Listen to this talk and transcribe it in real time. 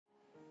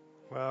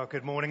Well,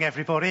 good morning,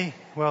 everybody.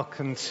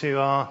 Welcome to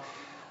our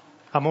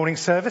morning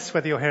service,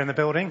 whether you're here in the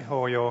building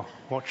or you're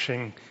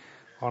watching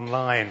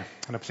online.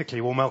 And a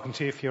particularly warm welcome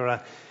to you if you're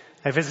a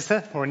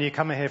visitor or a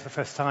newcomer here for the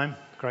first time.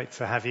 Great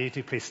to have you.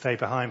 Do please stay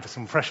behind for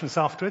some refreshments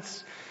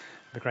afterwards.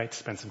 It'd be great to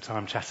spend some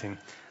time chatting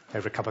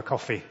over a cup of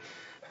coffee.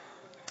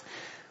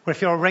 Well,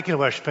 if you're a regular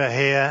worshipper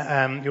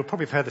here, you'll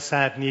probably have heard the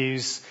sad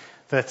news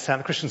that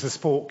the Christians and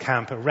Sport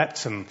camp at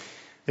Repton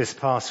this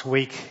past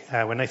week,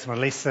 when Nathan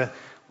and Lisa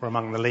were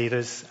among the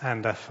leaders,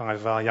 and 5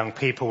 of our young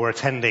people were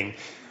attending.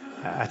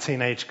 A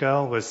teenage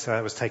girl was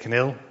taken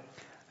ill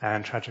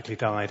and tragically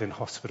died in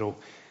hospital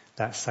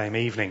that same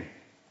evening.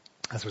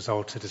 As a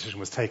result, a decision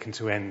was taken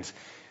to end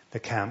the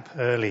camp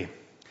early.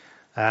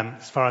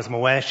 As far as I'm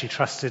aware, she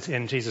trusted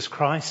in Jesus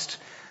Christ,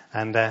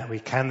 and we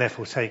can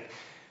therefore take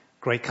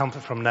great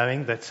comfort from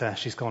knowing that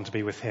she's gone to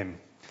be with him.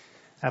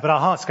 But our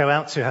hearts go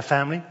out to her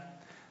family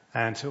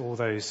and to all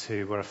those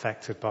who were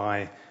affected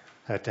by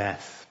her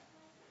death.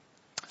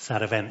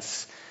 Sad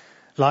events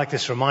like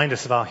this remind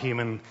us of our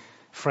human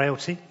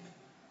frailty,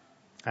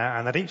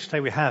 and that each day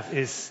we have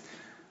is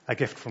a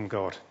gift from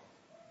God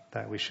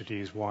that we should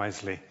use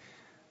wisely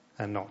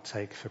and not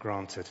take for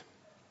granted.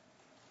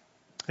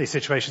 These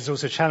situations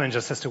also challenge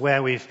us as to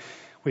where we've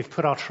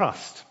put our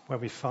trust, where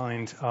we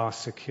find our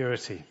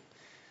security.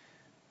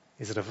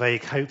 Is it a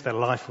vague hope that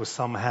life will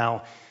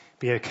somehow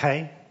be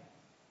okay?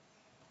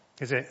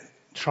 Is it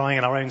trying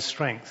in our own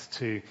strength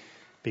to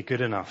be good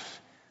enough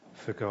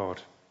for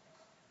God?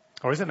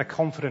 Or is it a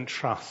confident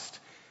trust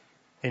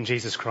in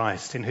Jesus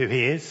Christ, in who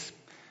he is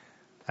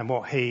and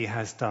what he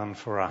has done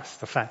for us?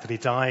 The fact that he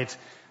died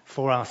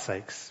for our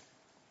sakes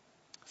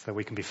so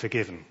we can be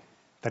forgiven.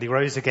 That he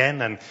rose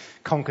again and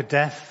conquered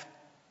death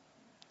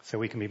so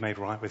we can be made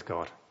right with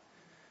God.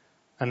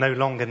 And no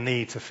longer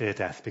need to fear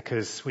death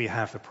because we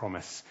have the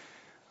promise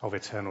of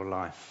eternal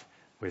life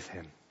with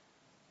him.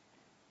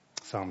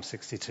 Psalm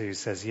 62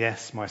 says,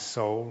 "Yes, my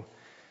soul,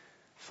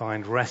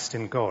 find rest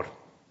in God.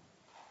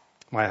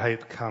 My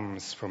hope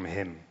comes from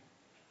him.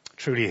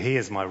 Truly he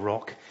is my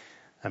rock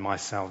and my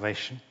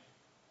salvation.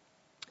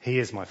 He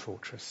is my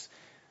fortress.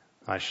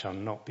 I shall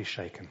not be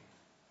shaken."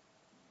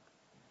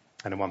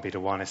 And in 1 Peter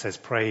 1 it says,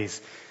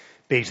 "Praise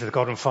be to the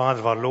God and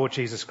Father of our Lord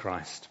Jesus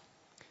Christ.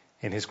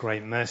 In his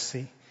great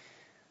mercy,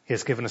 he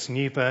has given us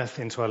new birth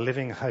into a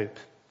living hope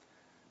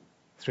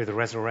through the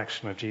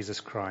resurrection of Jesus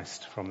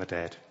Christ from the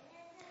dead,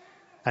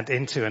 and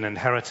into an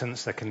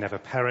inheritance that can never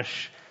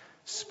perish,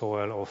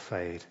 spoil or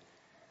fade.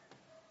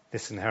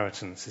 This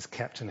inheritance is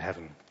kept in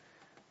heaven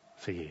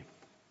for you."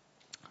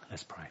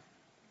 Let's pray.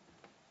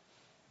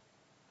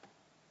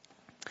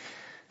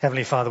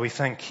 Heavenly Father, we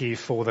thank you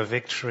for the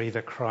victory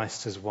that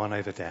Christ has won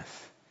over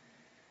death,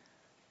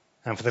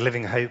 and for the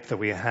living hope that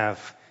we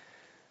have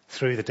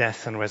through the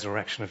death and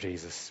resurrection of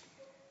Jesus,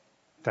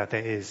 that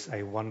there is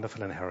a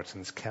wonderful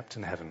inheritance kept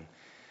in heaven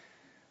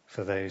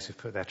for those who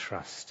put their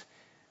trust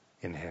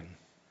in him.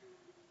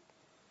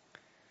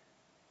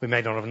 We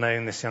may not have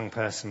known this young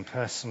person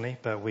personally,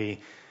 but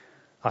we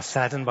are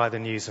saddened by the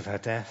news of her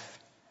death.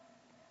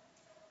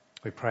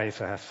 We pray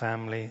for her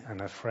family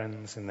and her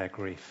friends in their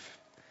grief,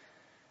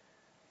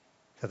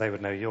 that they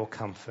would know your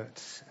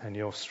comfort and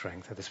your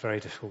strength at this very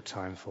difficult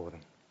time for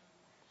them.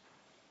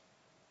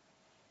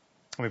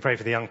 And we pray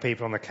for the young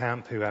people on the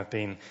camp who have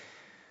been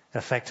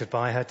affected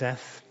by her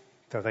death,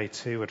 that they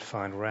too would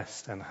find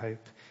rest and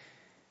hope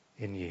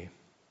in you.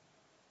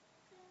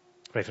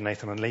 Pray for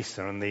Nathan and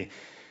Lisa and the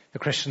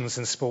Christians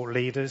and sport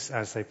leaders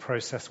as they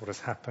process what has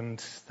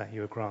happened, that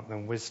you would grant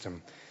them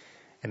wisdom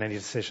in any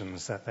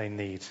decisions that they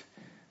need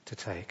to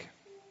take.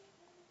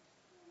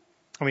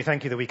 And we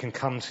thank you that we can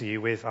come to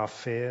you with our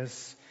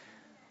fears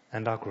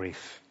and our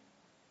grief,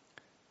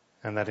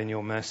 and that in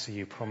your mercy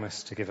you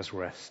promise to give us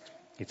rest,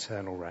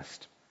 eternal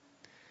rest.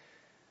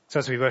 So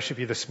as we worship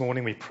you this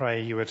morning, we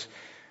pray you would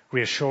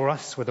reassure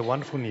us with the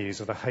wonderful news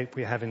of the hope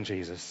we have in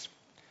Jesus,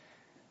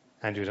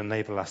 and you would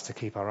enable us to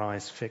keep our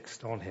eyes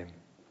fixed on him.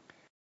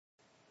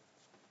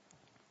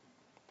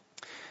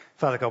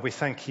 Father God, we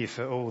thank you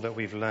for all that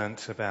we've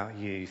learnt about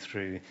you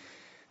through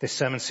this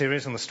sermon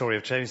series on the story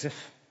of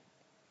Joseph,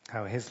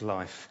 how his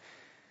life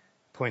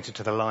pointed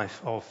to the life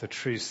of the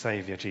true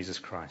Saviour, Jesus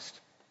Christ.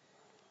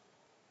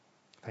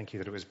 Thank you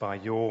that it was by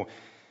your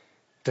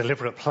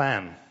deliberate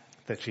plan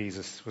that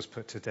Jesus was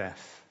put to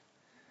death,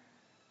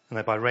 and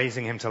that by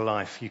raising him to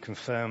life, you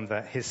confirmed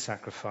that his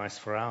sacrifice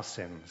for our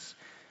sins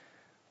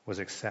was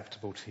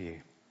acceptable to you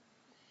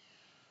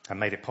and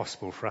made it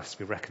possible for us to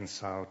be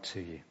reconciled to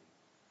you.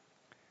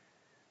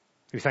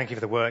 We thank you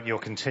for the work you're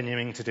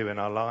continuing to do in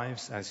our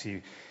lives as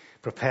you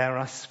prepare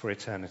us for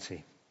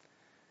eternity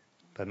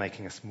by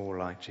making us more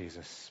like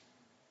Jesus.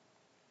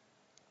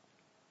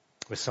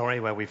 We're sorry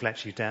where we've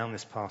let you down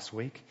this past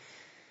week,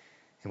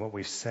 in what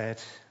we've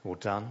said or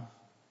done,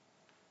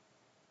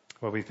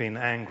 where we've been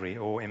angry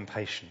or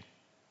impatient,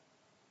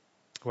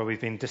 where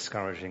we've been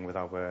discouraging with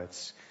our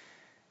words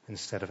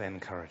instead of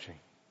encouraging,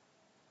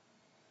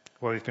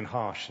 where we've been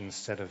harsh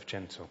instead of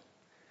gentle,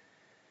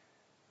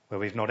 where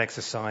we've not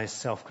exercised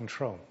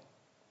self-control,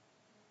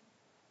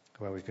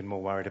 where we've been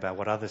more worried about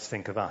what others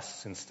think of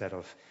us instead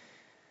of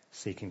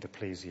seeking to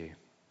please you,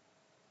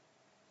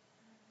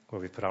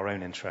 where we've put our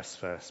own interests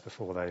first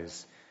before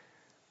those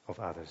of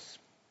others.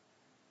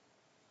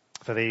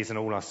 For these and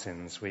all our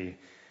sins, we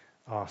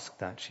ask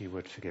that you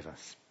would forgive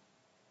us.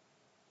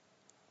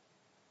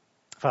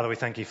 Father, we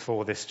thank you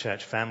for this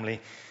church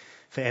family,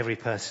 for every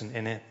person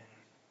in it.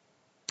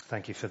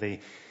 Thank you for the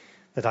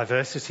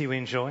diversity we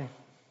enjoy in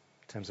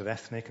terms of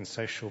ethnic and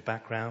social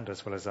background,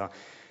 as well as our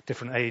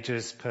different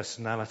ages,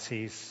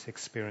 personalities,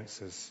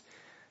 experiences,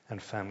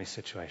 and family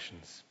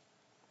situations.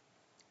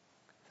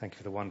 Thank you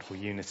for the wonderful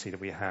unity that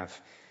we have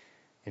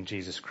in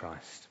Jesus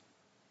Christ,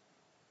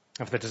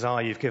 and for the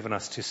desire you've given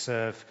us to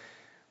serve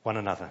one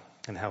another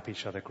and help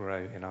each other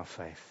grow in our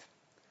faith.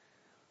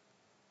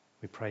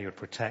 We pray you would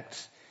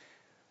protect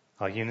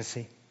our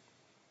unity.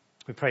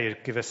 We pray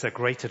you'd give us a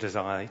greater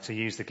desire to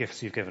use the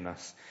gifts you've given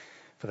us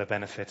for the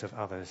benefit of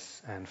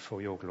others and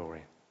for your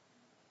glory.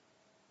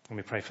 And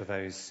we pray for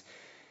those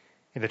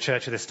in the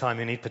church at this time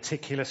who need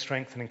particular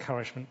strength and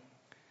encouragement,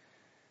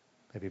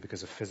 maybe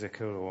because of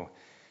physical or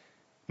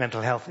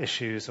mental health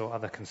issues or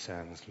other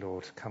concerns.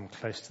 Lord, come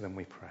close to them,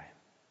 we pray.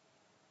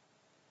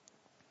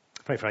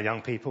 Pray for our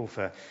young people,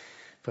 for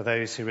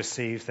those who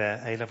received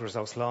their A-level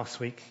results last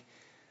week,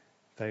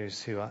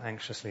 those who are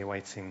anxiously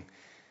awaiting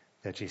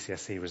their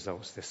GCSE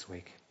results this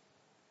week.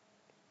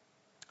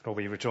 Lord,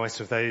 we rejoice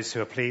with those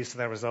who are pleased with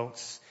their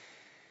results,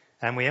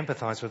 and we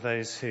empathise with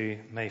those who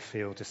may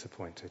feel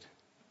disappointed.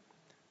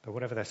 But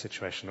whatever their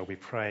situation, Lord, we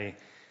pray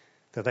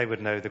that they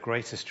would know the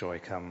greatest joy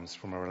comes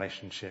from a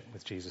relationship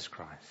with Jesus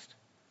Christ,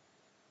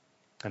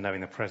 and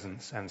knowing the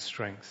presence and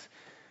strength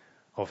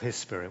of his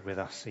Spirit with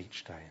us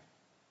each day.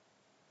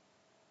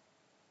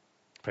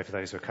 Pray for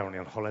those who are currently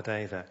on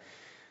holiday, that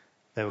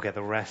they will get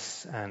the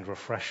rest and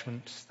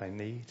refreshment they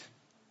need.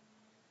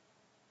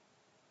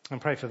 And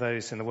pray for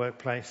those in the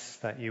workplace,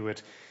 that you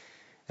would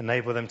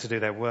enable them to do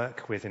their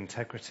work with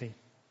integrity,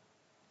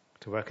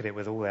 to work at it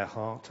with all their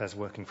heart as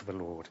working for the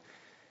Lord,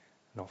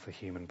 not for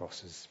human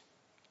bosses.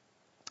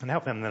 And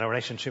help them in their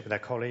relationship with their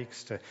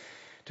colleagues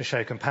to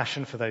show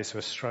compassion for those who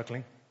are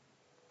struggling,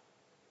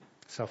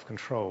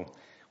 self-control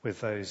with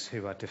those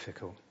who are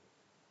difficult.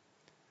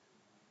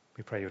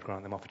 We pray you would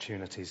grant them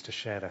opportunities to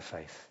share their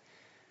faith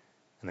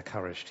and the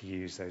courage to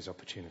use those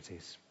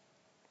opportunities.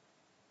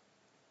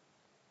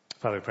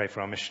 Father, we pray for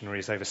our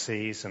missionaries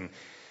overseas and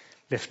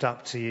lift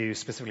up to you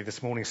specifically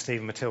this morning Steve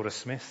and Matilda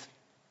Smith.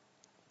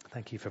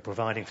 Thank you for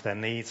providing for their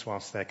needs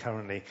whilst they're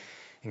currently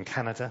in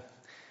Canada,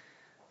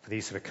 for the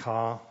use of a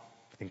car,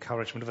 for the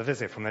encouragement of a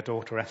visit from their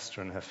daughter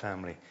Esther and her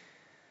family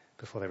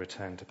before they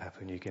returned to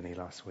Papua New Guinea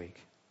last week.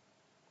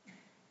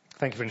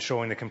 Thank you for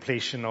ensuring the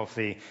completion of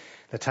the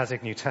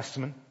Tasig New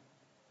Testament.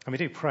 And we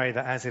do pray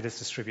that as it is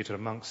distributed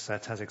amongst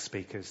Tasig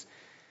speakers,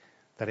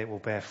 that it will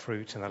bear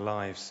fruit in the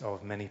lives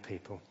of many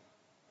people.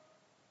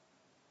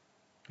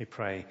 We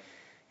pray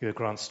you would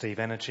grant Steve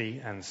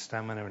energy and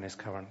stamina in his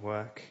current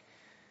work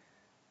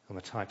on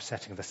the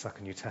typesetting of the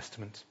Second New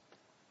Testament.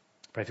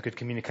 Pray for good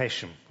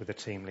communication with the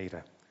team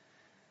leader.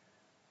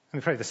 And we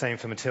pray the same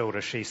for Matilda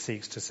as she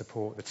seeks to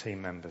support the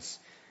team members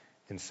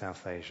in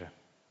South Asia.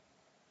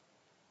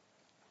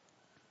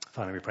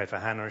 Finally, we pray for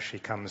Hannah as she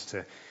comes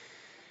to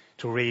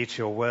read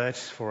your word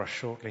for us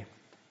shortly,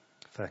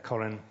 for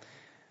Colin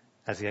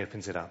as he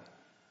opens it up,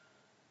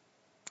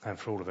 and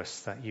for all of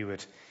us, that you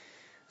would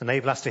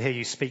enable us to hear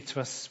you speak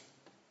to us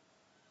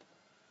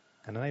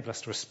and enable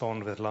us to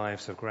respond with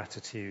lives of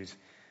gratitude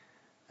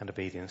and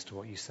obedience to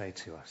what you say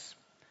to us.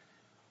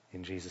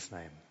 In Jesus'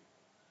 name,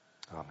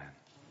 amen.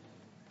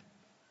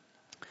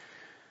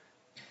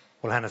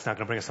 Well, Hannah's now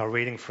going to bring us our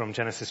reading from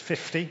Genesis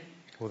 50.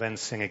 We'll then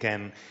sing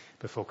again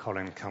before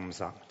Colin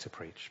comes up to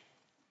preach.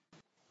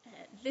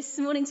 This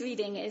morning's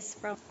reading is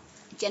from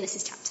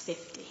Genesis chapter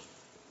 50.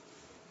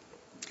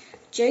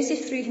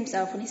 Joseph threw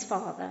himself on his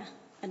father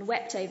and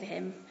wept over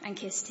him and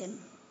kissed him.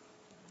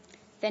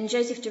 Then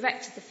Joseph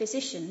directed the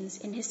physicians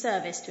in his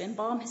service to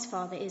embalm his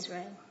father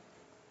Israel.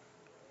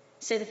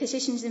 So the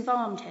physicians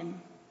embalmed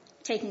him,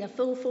 taking a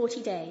full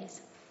 40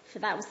 days, for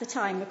that was the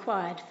time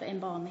required for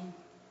embalming.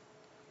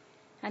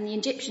 And the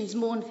Egyptians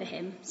mourned for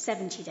him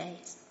 70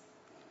 days.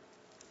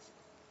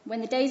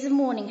 When the days of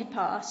mourning had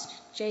passed,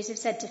 Joseph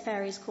said to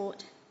Pharaoh's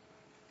court,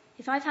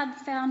 "If I've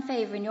found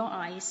favour in your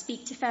eyes,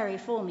 speak to Pharaoh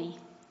for me.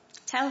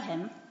 Tell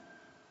him,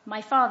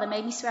 my father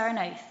made me swear an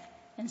oath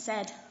and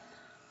said,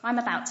 'I'm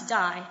about to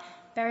die.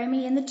 Bury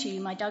me in the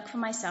tomb I dug for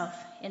myself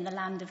in the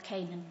land of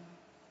Canaan.'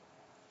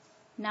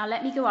 Now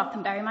let me go up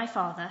and bury my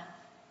father,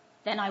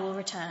 then I will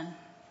return."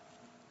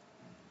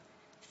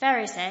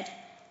 Pharaoh said,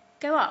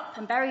 "Go up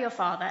and bury your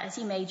father as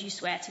he made you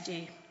swear to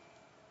do."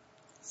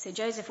 So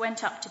Joseph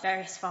went up to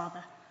bury his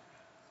father.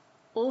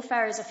 All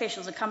Pharaoh's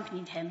officials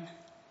accompanied him,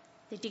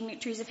 the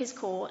dignitaries of his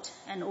court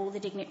and all the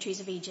dignitaries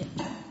of Egypt,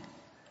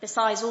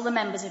 besides all the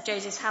members of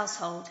Joseph's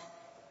household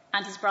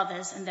and his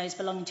brothers and those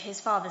belonging to his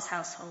father's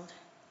household.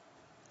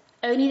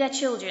 Only their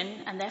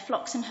children and their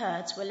flocks and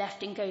herds were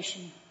left in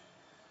Goshen.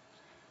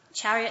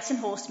 Chariots and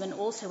horsemen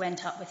also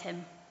went up with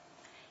him.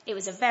 It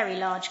was a very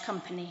large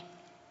company.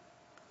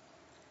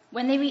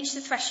 When they reached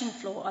the threshing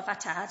floor of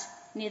Atad,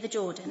 near the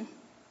Jordan,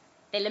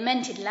 they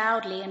lamented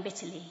loudly and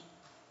bitterly.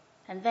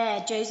 And there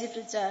Joseph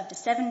observed a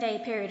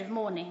 7-day period of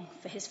mourning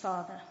for his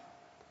father.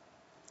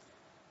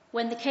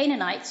 When the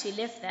Canaanites who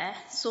lived there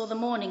saw the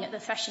mourning at the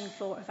threshing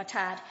floor of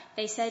Atad,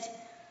 they said,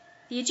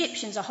 "The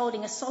Egyptians are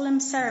holding a solemn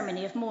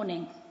ceremony of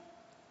mourning."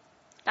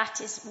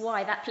 That is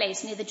why that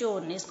place near the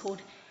Jordan is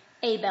called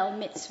Abel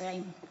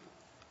Mitzrayim.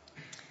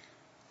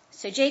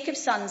 So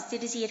Jacob's sons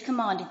did as he had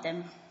commanded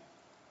them.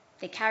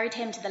 They carried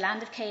him to the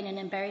land of Canaan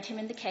and buried him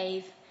in the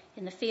cave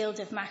in the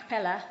field of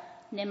Machpelah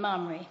near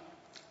Mamre,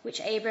 which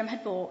Abram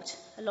had bought,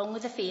 along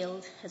with the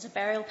field, as a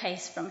burial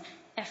place from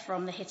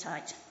Ephron the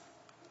Hittite.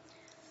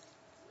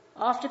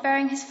 After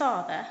burying his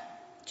father,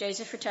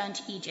 Joseph returned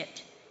to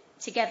Egypt,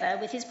 together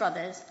with his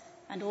brothers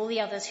and all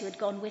the others who had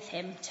gone with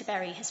him to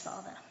bury his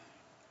father.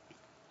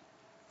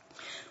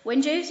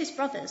 When Joseph's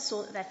brothers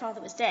saw that their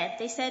father was dead,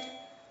 they said,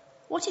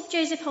 "What if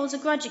Joseph holds a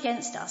grudge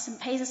against us and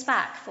pays us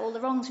back for all the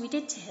wrongs we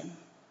did to him?"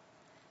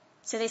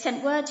 So they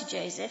sent word to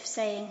Joseph,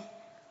 saying,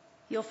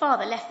 "Your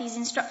father left these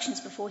instructions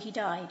before he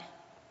died.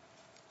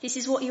 This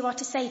is what you are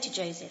to say to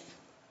Joseph.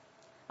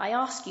 I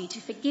ask you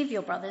to forgive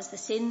your brothers the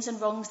sins and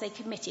wrongs they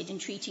committed in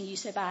treating you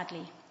so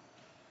badly.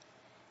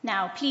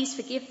 Now, please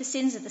forgive the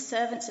sins of the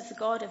servants of the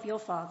God of your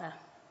father."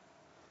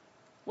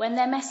 When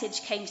their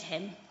message came to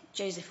him,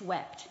 Joseph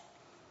wept.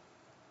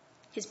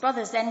 His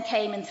brothers then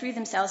came and threw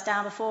themselves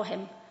down before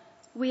him.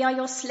 "We are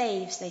your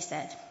slaves," they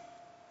said.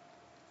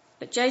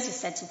 But Joseph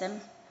said to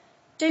them,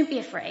 "Don't be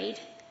afraid.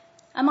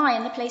 Am I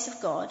in the place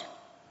of God?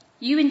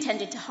 You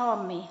intended to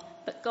harm me,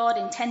 but God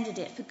intended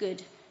it for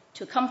good,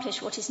 to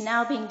accomplish what is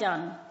now being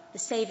done, the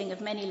saving of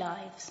many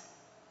lives.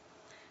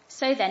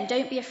 So then,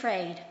 don't be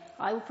afraid.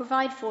 I will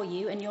provide for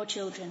you and your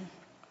children."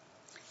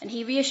 And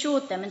he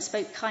reassured them and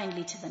spoke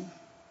kindly to them.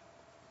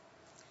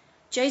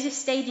 Joseph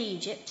stayed in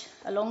Egypt,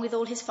 along with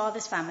all his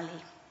father's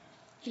family.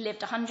 He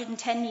lived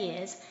 110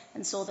 years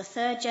and saw the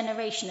 3rd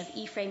generation of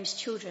Ephraim's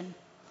children.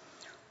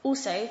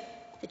 Also,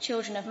 the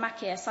children of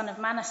Machir, son of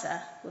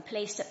Manasseh, were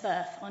placed at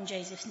birth on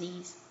Joseph's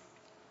knees.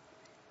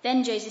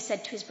 Then Joseph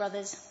said to his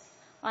brothers,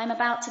 "I am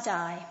about to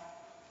die,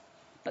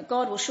 but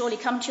God will surely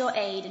come to your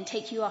aid and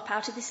take you up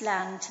out of this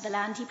land to the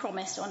land he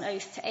promised on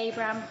oath to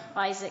Abraham,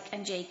 Isaac,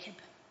 and Jacob."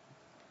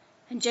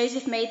 And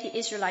Joseph made the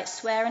Israelites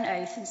swear an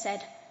oath and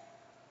said,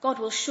 "God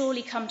will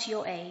surely come to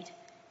your aid,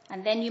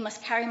 and then you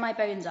must carry my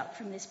bones up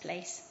from this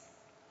place."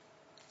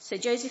 So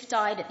Joseph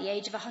died at the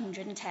age of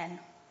 110,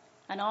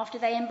 and after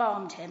they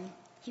embalmed him,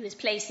 he was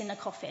placed in a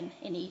coffin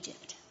in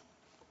Egypt.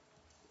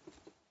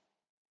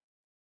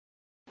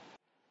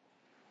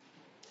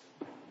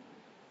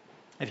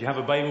 If you have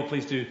a Bible,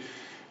 please do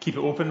keep it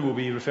open. We'll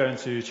be referring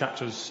to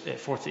chapters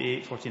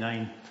 48,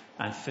 49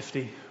 and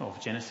 50 of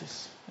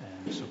Genesis.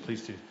 So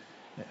please do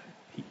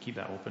keep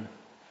that open.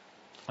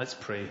 Let's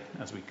pray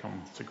as we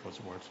come to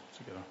God's word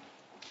together.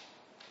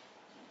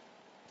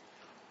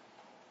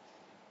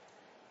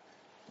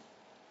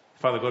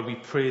 Father God, we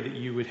pray that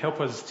you would help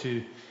us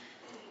to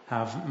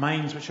have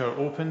minds which are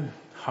open,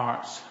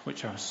 hearts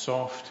which are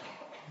soft,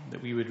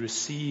 that we would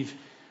receive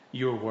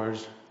your word,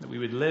 that we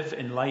would live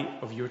in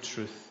light of your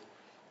truth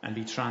and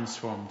be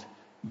transformed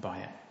by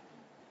it.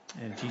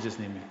 In Jesus'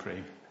 name we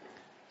pray.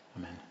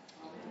 Amen.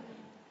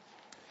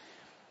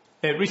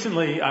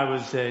 Recently I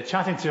was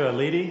chatting to a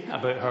lady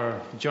about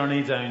her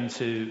journey down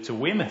to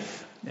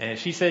Weymouth.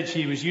 She said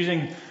she was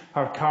using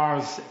her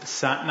car's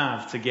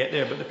sat-nav to get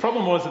there, but the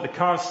problem was that the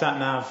car's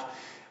sat-nav,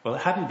 well,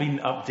 it hadn't been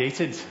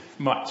updated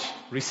much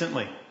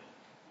recently.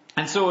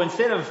 And so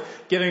instead of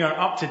giving her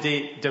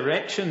up-to-date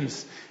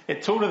directions,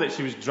 it told her that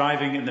she was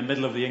driving in the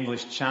middle of the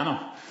English Channel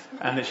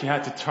and that she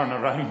had to turn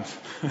around.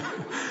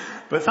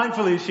 But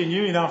thankfully she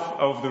knew enough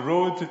of the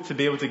road to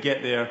be able to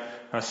get there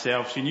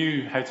herself. She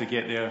knew how to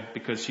get there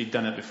because she'd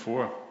done it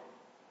before.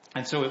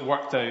 And so it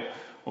worked out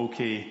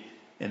okay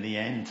in the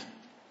end.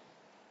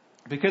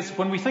 Because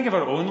when we think of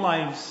our own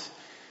lives,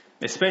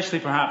 especially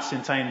perhaps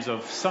in times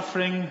of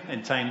suffering,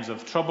 in times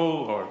of trouble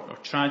or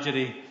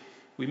tragedy,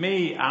 we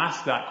may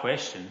ask that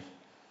question,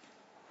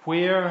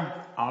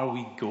 where are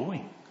we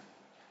going?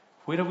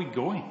 Where are we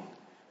going?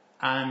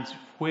 And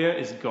where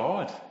is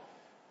God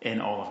in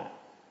all of it?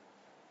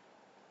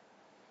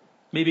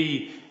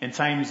 Maybe in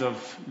times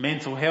of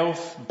mental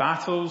health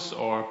battles,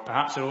 or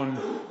perhaps our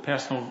own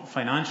personal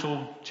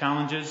financial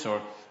challenges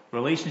or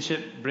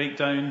relationship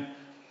breakdown,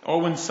 or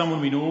when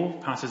someone we know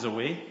passes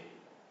away,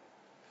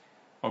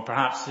 or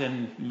perhaps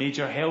in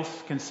major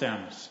health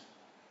concerns,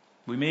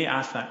 we may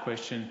ask that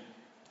question,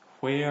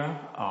 where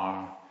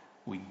are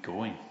we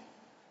going?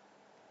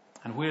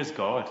 And where is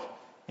God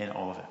in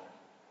all of it?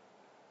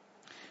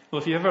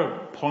 Well, if you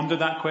ever pondered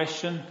that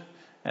question,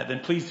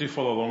 then please do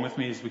follow along with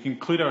me as we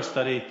conclude our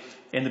study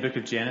in the book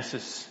of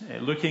Genesis,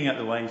 looking at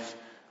the life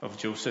of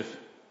Joseph.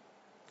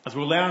 As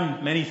we'll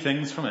learn many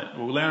things from it.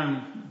 We'll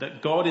learn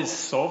that God is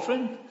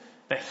sovereign,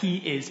 that he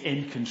is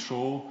in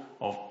control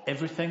of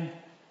everything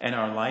in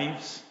our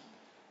lives.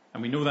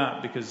 And we know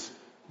that because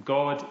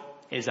God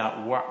is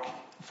at work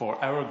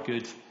for our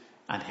good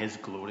and his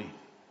glory.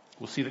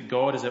 We'll see that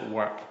God is at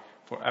work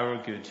for our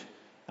good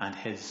and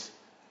his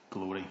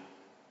glory.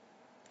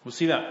 We'll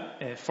see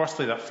that,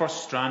 firstly, that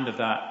first strand of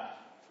that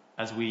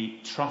as we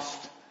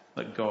trust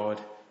that God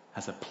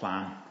has a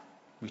plan.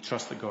 We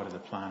trust that God has a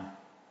plan.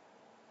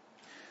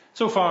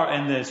 So far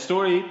in the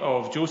story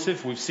of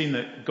Joseph, we've seen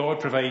that God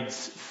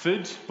provides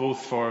food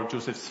both for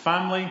Joseph's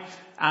family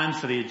and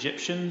for the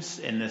Egyptians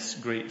in this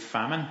great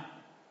famine.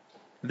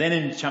 Then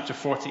in chapter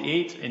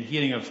 48, in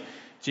hearing of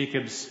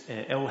Jacob's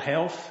ill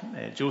health,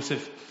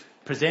 Joseph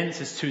presents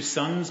his two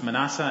sons,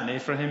 Manasseh and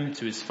Ephraim,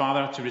 to his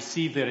father to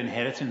receive their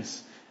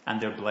inheritance and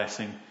their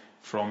blessing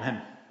from him.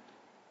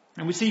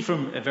 And we see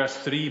from verse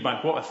 3 by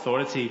what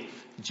authority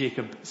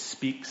Jacob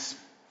speaks.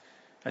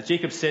 As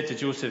Jacob said to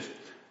Joseph,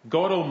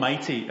 God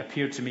Almighty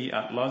appeared to me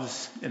at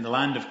Luz in the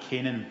land of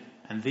Canaan,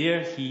 and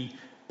there he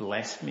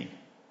blessed me.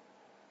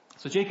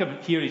 So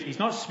Jacob here, he's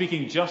not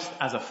speaking just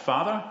as a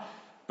father,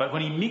 but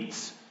when he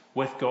meets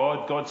with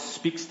God, God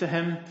speaks to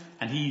him,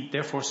 and he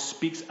therefore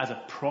speaks as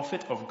a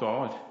prophet of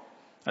God.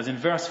 As in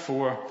verse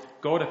 4,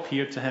 God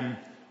appeared to him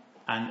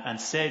and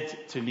said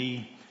to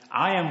me,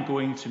 I am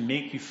going to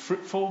make you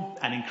fruitful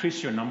and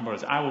increase your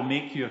numbers. I will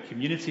make you a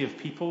community of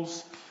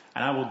peoples,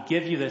 and I will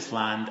give you this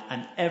land,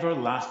 an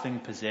everlasting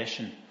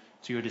possession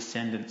to your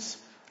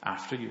descendants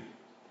after you.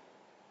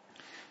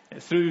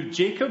 Through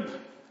Jacob,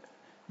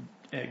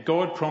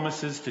 God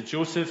promises to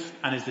Joseph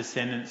and his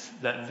descendants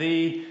that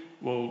they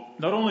will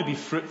not only be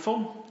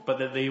fruitful, but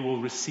that they will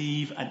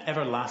receive an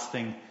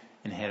everlasting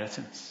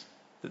inheritance.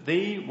 That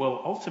they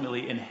will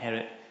ultimately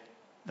inherit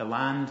the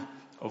land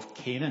of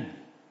Canaan.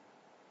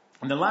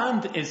 And the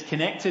land is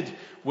connected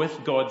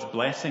with God's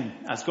blessing,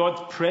 as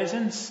God's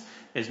presence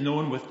is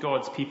known with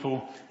God's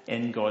people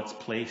in God's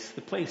place,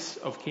 the place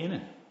of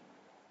Canaan.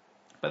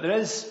 But there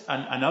is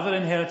another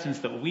inheritance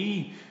that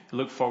we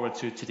look forward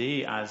to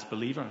today as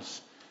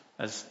believers.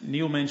 As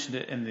Neil mentioned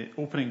it in the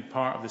opening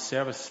part of the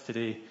service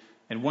today,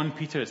 in 1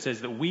 Peter it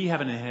says that we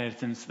have an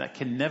inheritance that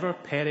can never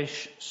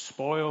perish,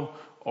 spoil,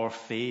 or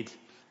fade.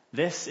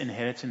 This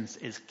inheritance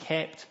is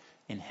kept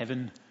in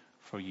heaven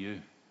for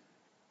you.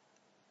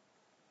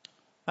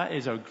 That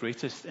is our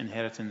greatest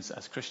inheritance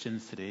as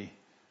Christians today.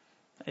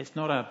 It's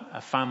not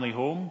a family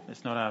home.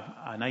 It's not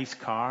a nice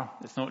car.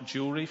 It's not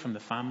jewelry from the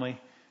family.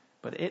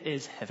 But it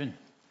is heaven.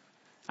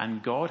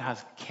 And God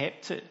has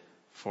kept it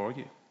for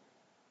you.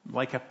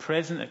 Like a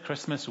present at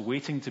Christmas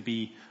waiting to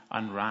be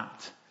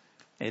unwrapped.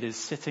 It is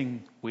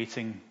sitting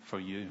waiting for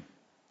you.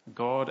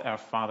 God, our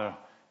Father,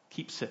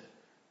 keeps it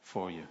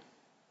for you.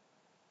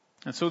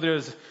 And so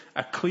there's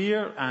a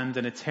clear and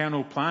an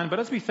eternal plan. But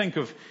as we think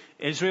of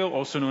Israel,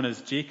 also known as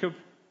Jacob,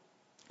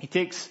 he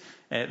takes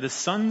the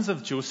sons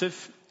of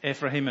Joseph,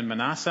 Ephraim and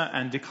Manasseh,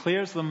 and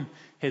declares them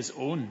his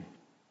own.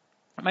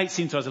 It might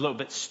seem to us a little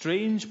bit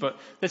strange, but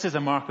this is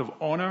a mark of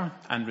honor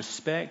and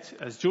respect,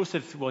 as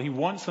Joseph, he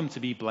wants them to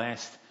be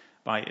blessed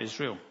by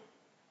Israel.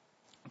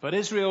 But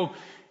Israel,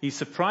 he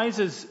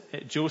surprises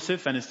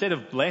Joseph, and instead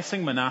of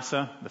blessing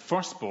Manasseh, the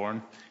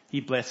firstborn,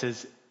 he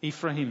blesses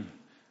Ephraim,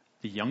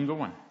 the younger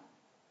one.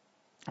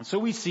 And so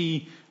we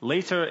see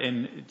later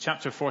in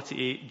chapter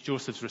 48,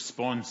 Joseph's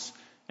response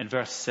in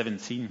verse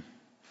 17.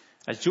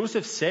 As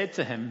Joseph said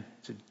to him,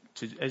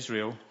 to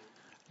Israel,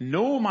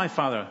 "No, my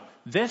father,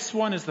 this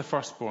one is the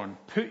firstborn.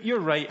 Put your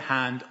right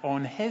hand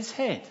on his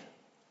head."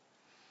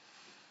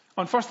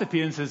 On first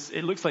appearances,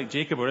 it looks like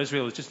Jacob or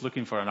Israel is just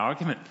looking for an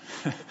argument,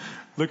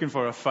 looking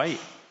for a fight.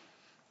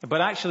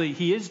 But actually,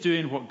 he is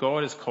doing what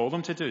God has called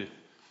him to do,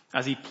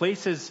 as he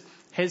places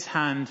his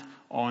hand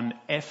on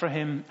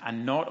Ephraim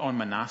and not on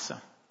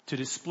Manasseh, to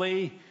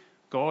display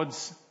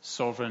God's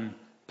sovereign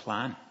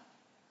plan.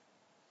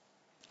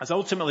 As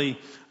ultimately,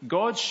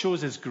 God shows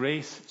his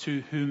grace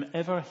to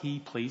whomever he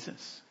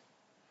pleases.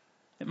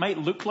 It might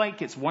look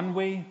like it's one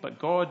way, but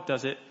God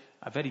does it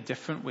a very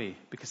different way,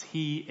 because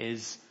he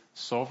is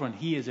sovereign.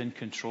 He is in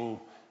control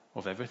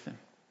of everything.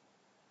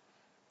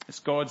 It's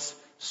God's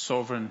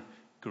sovereign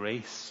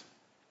grace.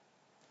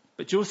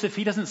 But Joseph,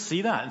 he doesn't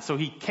see that, and so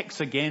he kicks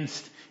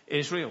against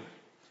Israel.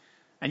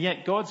 And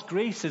yet God's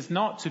grace is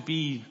not to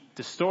be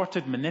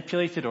distorted,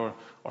 manipulated, or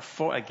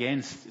fought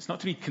against. It's not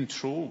to be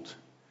controlled.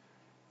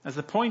 As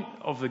the point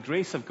of the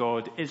grace of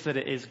God is that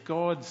it is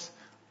God's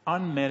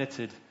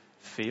unmerited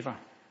favor.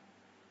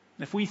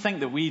 If we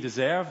think that we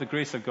deserve the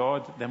grace of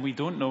God, then we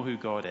don't know who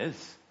God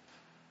is.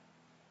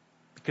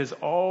 Because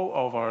all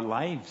of our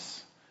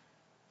lives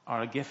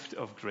are a gift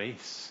of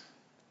grace.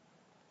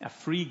 A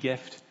free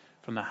gift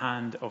from the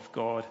hand of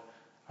God,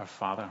 our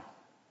Father.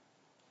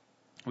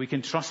 We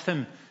can trust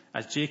him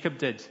as Jacob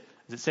did,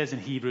 as it says in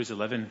Hebrews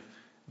 11.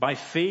 By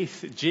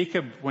faith,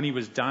 Jacob, when he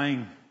was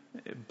dying,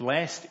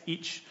 blessed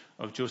each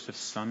of Joseph's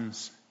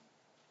sons.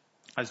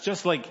 As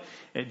just like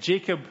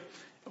Jacob,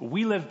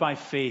 we live by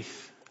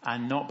faith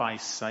and not by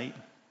sight.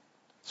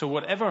 So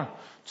whatever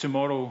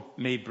tomorrow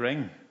may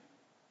bring,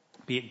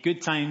 be it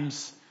good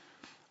times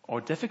or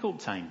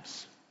difficult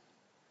times,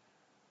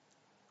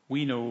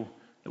 we know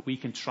that we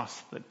can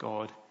trust that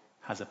God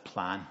has a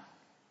plan.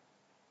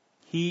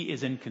 He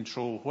is in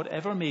control.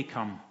 Whatever may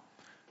come,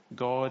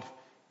 God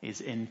is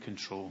in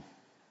control.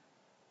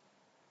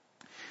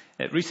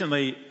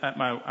 Recently at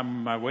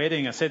my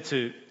wedding, I said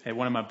to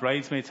one of my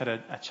bridesmaids, had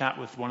a chat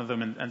with one of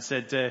them and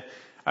said,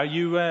 are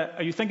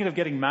you thinking of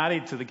getting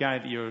married to the guy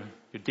that you're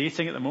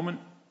dating at the moment?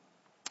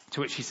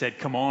 To which she said,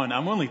 come on,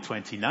 I'm only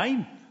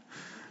 29.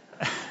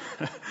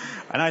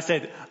 And I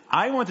said,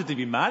 I wanted to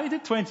be married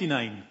at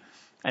 29.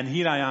 And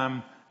here I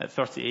am at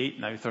 38,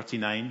 now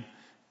 39,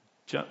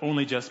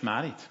 only just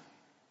married.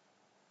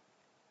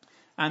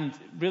 And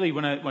really,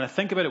 when I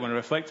think about it, when I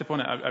reflect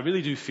upon it, I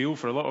really do feel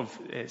for a lot of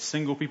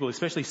single people,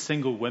 especially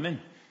single women,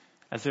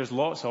 as there's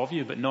lots of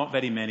you, but not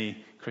very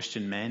many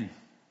Christian men,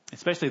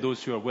 especially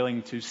those who are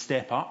willing to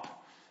step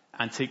up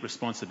and take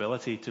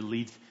responsibility to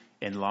lead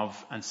in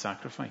love and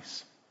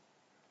sacrifice.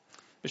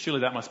 But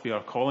surely that must be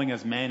our calling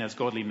as men, as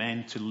godly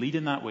men, to lead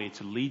in that way,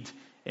 to lead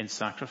in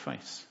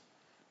sacrifice,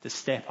 to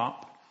step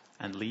up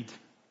and lead.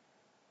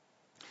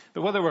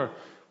 But whether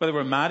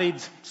we're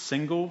married,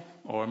 single,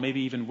 or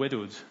maybe even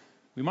widowed,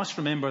 we must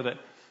remember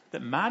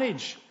that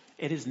marriage,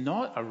 it is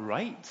not a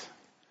right,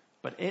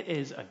 but it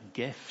is a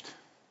gift.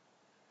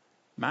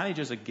 Marriage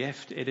is a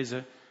gift. It is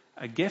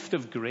a gift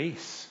of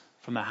grace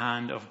from the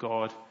hand of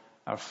God,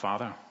 our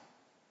Father.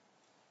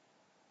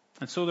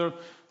 And so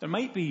there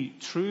might be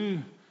true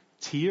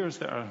tears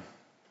that are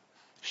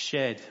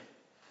shed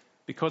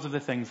because of the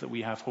things that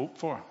we have hope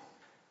for.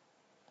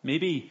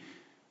 Maybe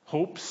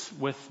hopes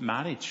with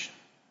marriage,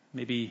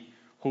 maybe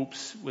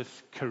hopes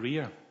with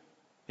career,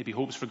 maybe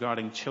hopes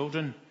regarding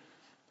children,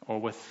 or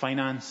with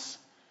finance,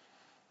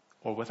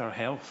 or with our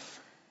health.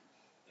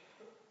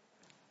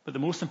 But the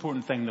most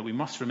important thing that we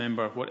must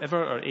remember,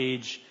 whatever our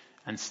age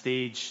and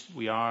stage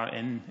we are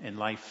in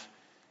life,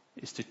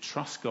 is to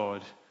trust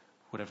God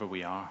whatever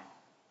we are.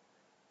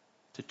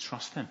 To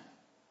trust Him,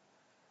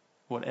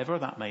 whatever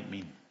that might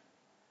mean.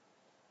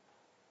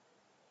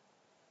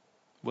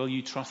 Will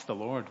you trust the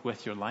Lord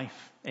with your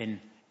life in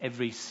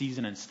every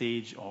season and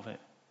stage of it?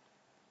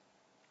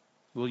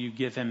 Will you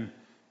give Him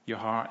your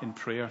heart in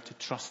prayer to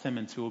trust Him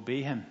and to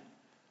obey Him,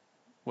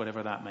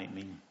 whatever that might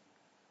mean?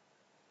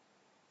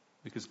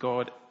 Because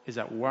God is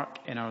at work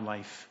in our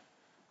life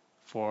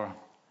for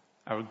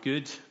our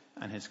good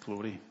and His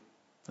glory.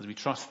 As we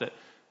trust that,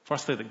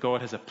 firstly, that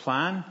God has a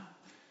plan,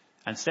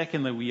 and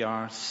secondly, we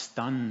are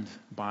stunned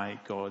by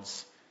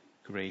God's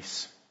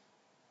grace.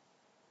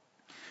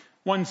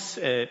 Once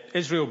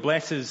Israel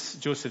blesses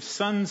Joseph's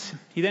sons,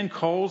 he then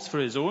calls for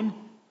his own.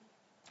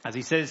 As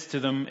he says to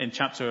them in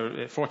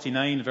chapter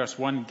 49, verse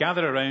 1,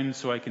 gather around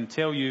so I can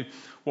tell you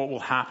what will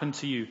happen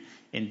to you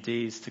in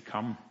days to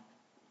come.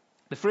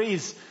 The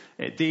phrase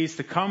days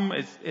to come,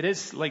 it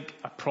is like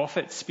a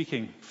prophet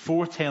speaking,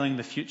 foretelling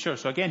the future.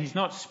 So again, he's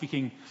not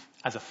speaking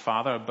as a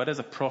father, but as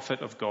a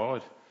prophet of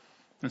God.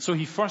 And so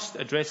he first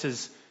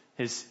addresses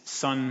his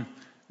son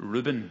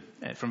Reuben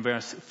from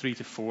verse 3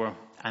 to 4,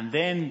 and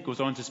then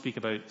goes on to speak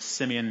about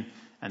Simeon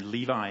and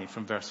Levi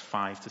from verse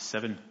 5 to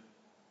 7.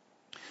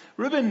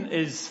 Reuben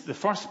is the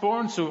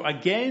firstborn, so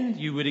again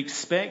you would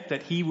expect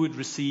that he would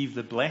receive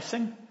the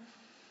blessing.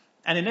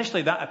 And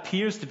initially that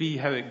appears to be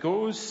how it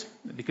goes,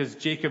 because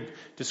Jacob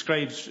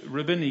describes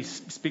Reuben, he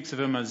speaks of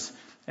him as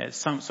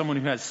someone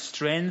who has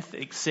strength,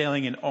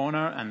 excelling in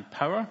honor and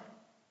power.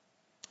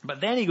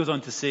 But then he goes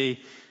on to say,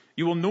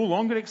 you will no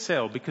longer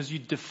excel because you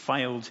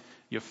defiled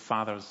your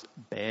father's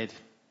bed.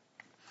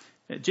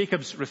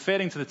 Jacob's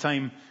referring to the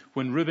time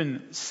when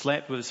Reuben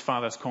slept with his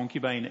father's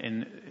concubine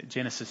in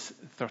Genesis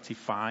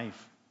 35.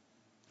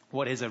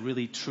 What is a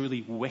really,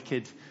 truly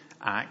wicked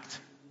act.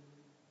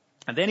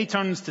 And then he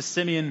turns to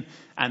Simeon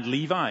and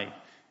Levi,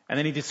 and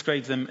then he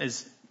describes them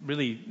as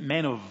really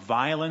men of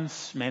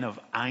violence, men of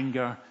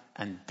anger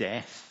and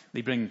death.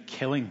 They bring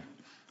killing.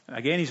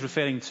 Again, he's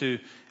referring to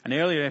an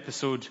earlier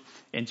episode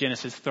in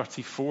Genesis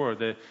 34,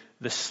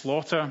 the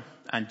slaughter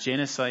and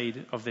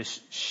genocide of the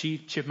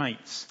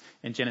Shechemites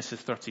in Genesis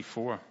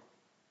 34.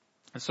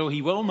 And so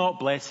he will not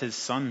bless his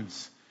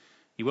sons.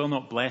 He will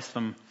not bless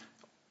them,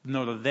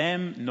 nor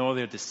them, nor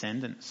their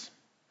descendants.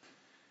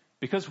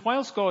 Because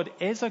whilst God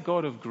is a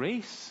God of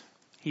grace,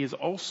 He is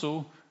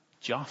also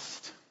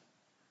just.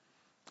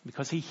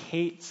 Because He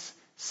hates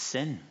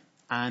sin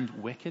and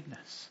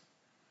wickedness.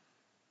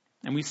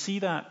 And we see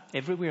that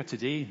everywhere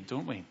today,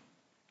 don't we?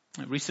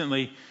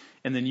 Recently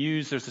in the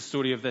news, there's a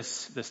story of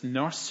this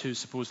nurse who's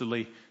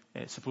supposedly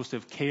supposed to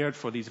have cared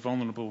for these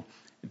vulnerable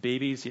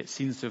babies, yet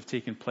seems to have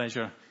taken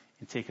pleasure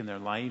in taking their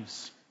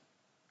lives.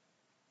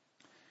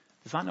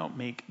 Does that not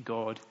make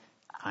God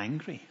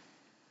angry?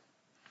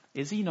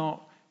 Is He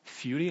not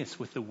furious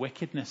with the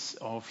wickedness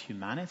of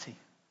humanity?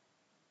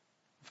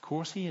 Of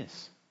course He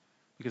is,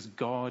 because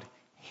God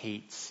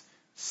hates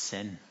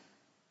sin.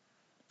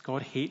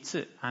 God hates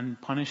it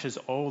and punishes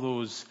all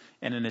those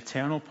in an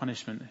eternal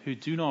punishment who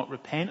do not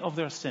repent of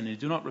their sin, who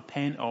do not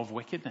repent of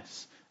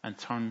wickedness and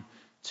turn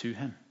to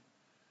Him.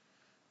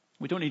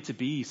 We don't need to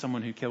be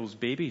someone who kills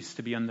babies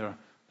to be under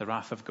the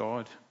wrath of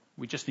God.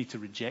 We just need to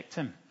reject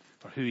Him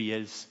for who He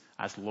is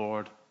as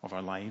Lord of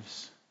our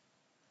lives.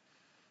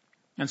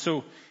 And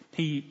so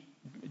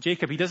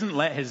Jacob, he doesn't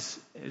let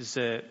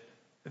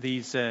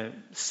these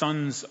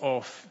sons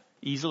off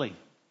easily,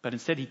 but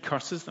instead he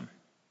curses them.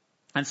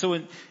 And so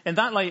in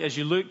that light, as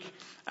you look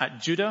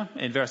at Judah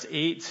in verse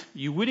 8,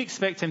 you would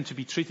expect him to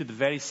be treated the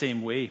very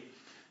same way.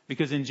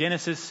 Because in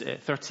Genesis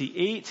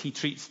 38, he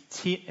treats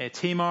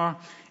Tamar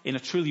in a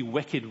truly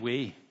wicked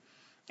way.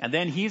 And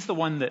then he's the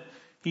one that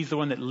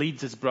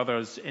leads his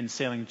brothers in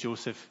selling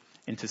Joseph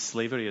into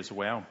slavery as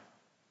well.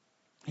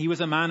 He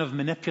was a man of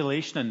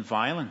manipulation and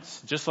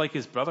violence, just like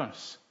his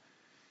brothers.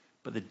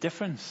 But the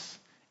difference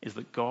is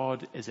that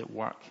God is at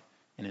work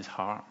in his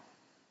heart.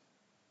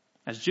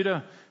 As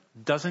Judah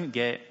doesn't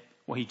get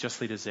what he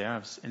justly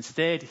deserves,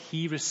 instead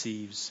he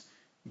receives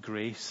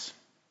grace.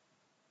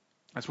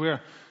 That's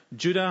where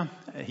Judah,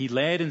 he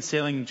led in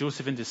selling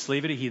Joseph into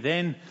slavery. He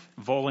then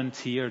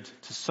volunteered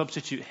to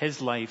substitute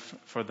his life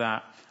for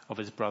that of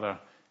his brother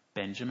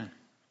Benjamin.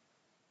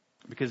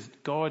 Because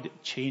God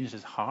changed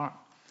his heart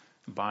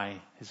by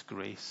his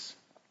grace.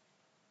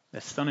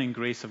 The stunning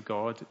grace of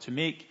God to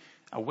make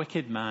a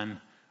wicked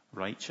man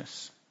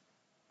righteous.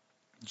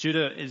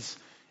 Judah is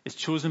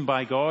chosen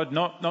by God,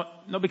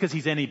 not because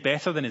he's any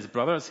better than his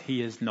brothers.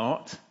 He is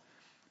not.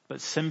 But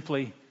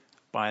simply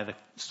by the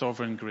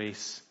sovereign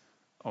grace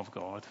of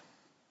God.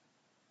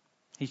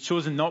 He's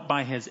chosen not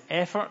by his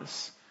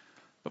efforts,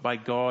 but by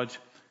God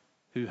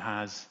who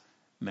has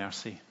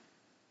mercy.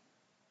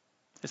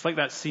 It's like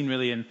that scene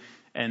really in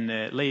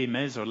Les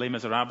Mis or Les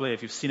Miserables,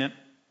 if you've seen it,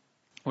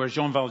 where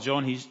Jean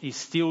Valjean, he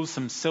steals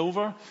some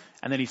silver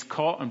and then he's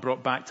caught and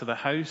brought back to the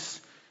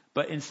house.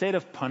 But instead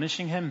of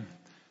punishing him,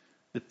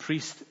 the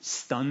priest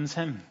stuns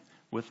him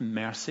with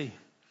mercy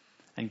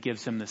and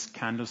gives him this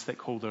candlestick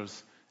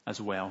holders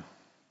as well.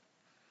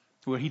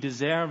 Where he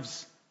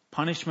deserves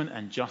punishment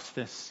and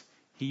justice,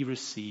 he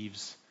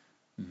receives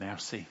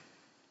mercy.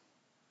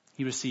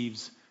 He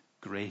receives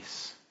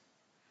grace.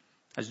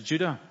 As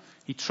Judah,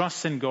 he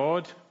trusts in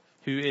God,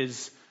 who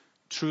is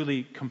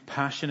truly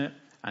compassionate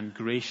and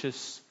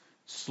gracious,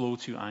 slow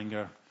to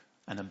anger,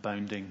 and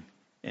abounding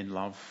in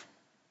love.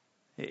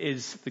 It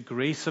is the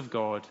grace of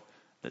God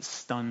that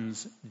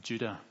stuns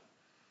Judah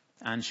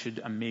and should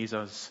amaze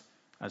us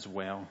as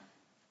well.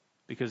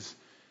 Because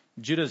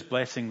Judah's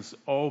blessings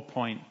all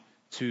point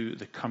to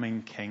the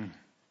coming king.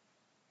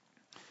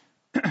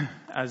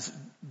 As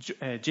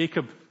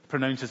Jacob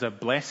pronounces a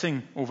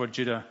blessing over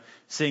Judah,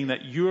 saying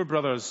that your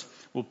brothers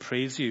will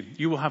praise you.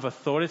 You will have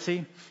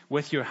authority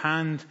with your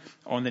hand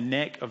on the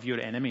neck of your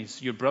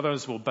enemies. Your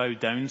brothers will bow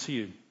down to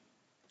you.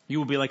 You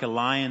will be like a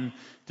lion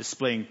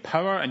displaying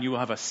power, and you will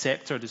have a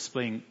scepter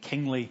displaying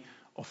kingly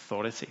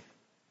authority.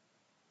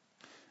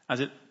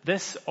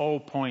 This all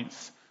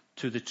points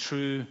to the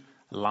true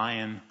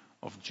Lion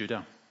of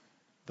Judah,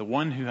 the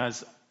one who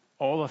has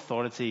all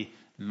authority,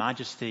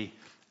 majesty,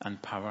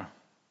 and power.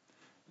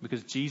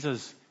 Because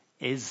Jesus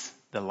is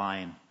the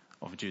Lion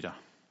of Judah.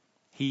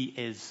 He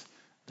is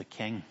the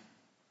King.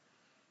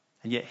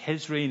 And yet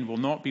his reign will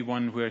not be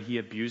one where he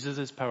abuses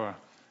his power,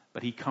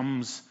 but he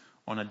comes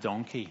on a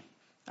donkey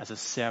as a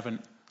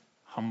servant,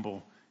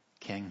 humble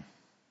king.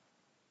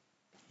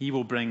 He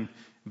will bring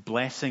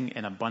blessing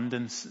in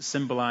abundance,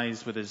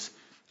 symbolized with his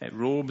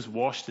robes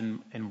washed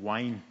in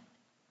wine.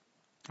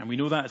 And we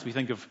know that as we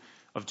think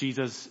of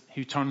Jesus,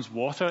 who turns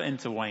water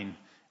into wine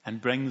and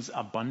brings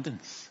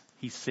abundance.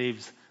 He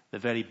saves the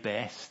very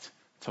best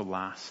to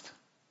last.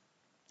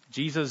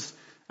 Jesus,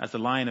 as the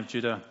Lion of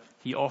Judah,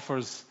 he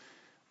offers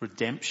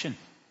redemption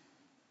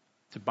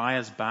to buy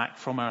us back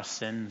from our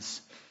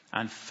sins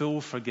and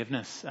full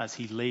forgiveness as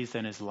he lays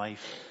down his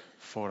life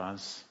for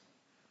us.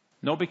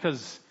 Not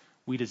because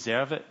we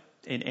deserve it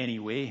in any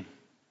way,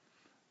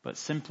 but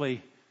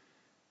simply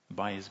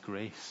by his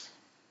grace.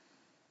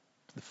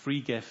 The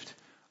free gift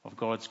of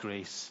God's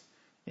grace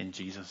in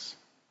Jesus.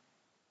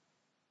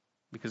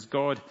 Because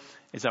God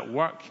is at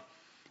work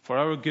for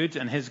our good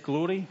and his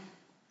glory,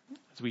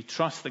 as we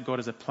trust that God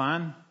has a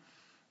plan,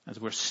 as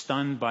we're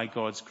stunned by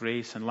God's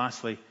grace, and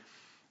lastly,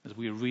 as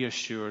we are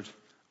reassured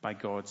by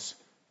God's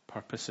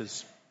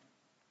purposes.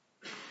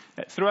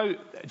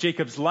 Throughout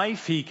Jacob's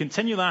life, he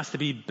continually has to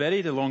be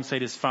buried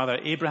alongside his father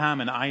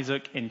Abraham and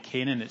Isaac in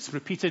Canaan. It's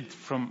repeated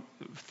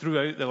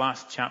throughout the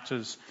last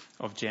chapters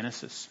of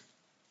Genesis.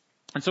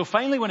 And so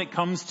finally, when it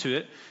comes to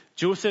it,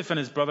 Joseph and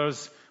his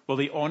brothers, well,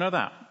 they honor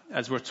that,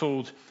 as we're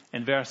told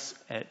in verse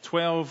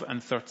 12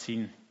 and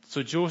 13.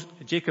 So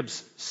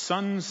Jacob's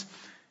sons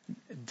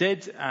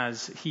did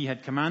as he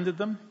had commanded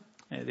them.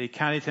 They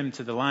carried him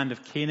to the land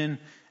of Canaan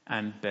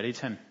and buried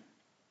him.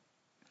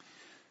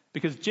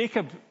 Because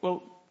Jacob,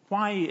 well,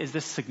 why is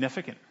this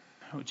significant?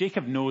 Well,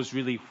 Jacob knows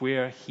really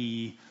where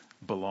he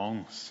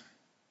belongs.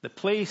 The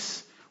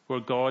place where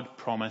God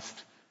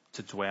promised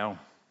to dwell.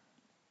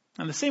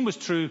 And the same was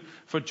true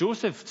for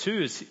Joseph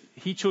too, as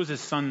he chose his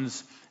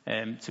sons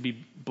to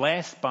be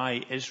blessed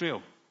by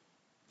Israel,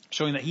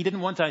 showing that he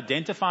didn't want to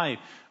identify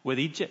with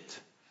Egypt,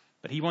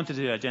 but he wanted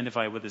to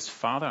identify with his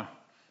father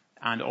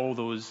and all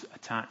those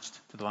attached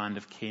to the land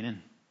of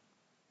Canaan.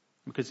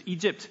 Because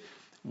Egypt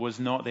was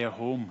not their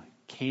home,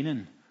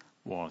 Canaan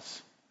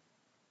was.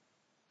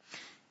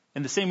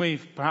 In the same way,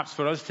 perhaps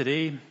for us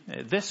today,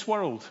 this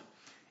world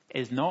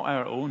is not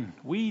our own.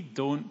 We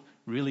don't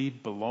really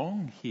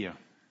belong here.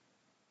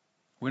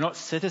 We're not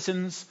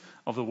citizens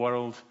of the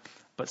world,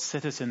 but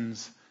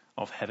citizens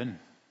of heaven.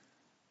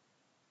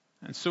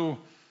 And so,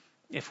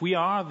 if we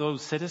are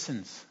those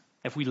citizens,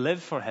 if we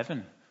live for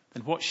heaven,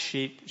 then what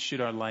shape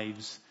should our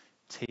lives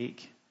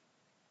take?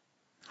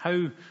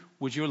 How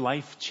would your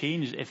life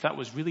change if that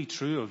was really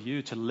true of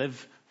you, to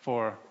live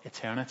for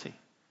eternity?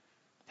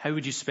 How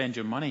would you spend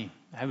your money?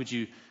 How would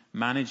you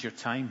manage your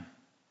time?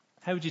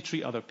 How would you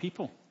treat other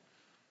people?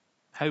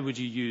 How would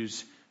you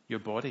use your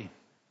body?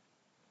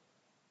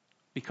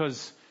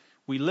 Because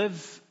we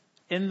live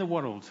in the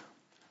world,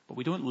 but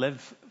we don't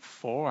live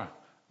for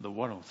the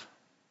world.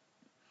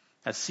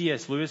 As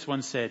C.S. Lewis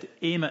once said,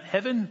 aim at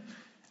heaven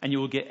and you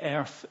will get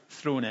earth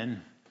thrown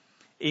in.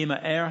 Aim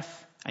at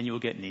earth and you will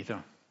get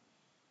neither.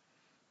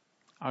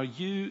 Are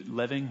you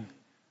living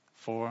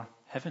for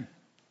heaven?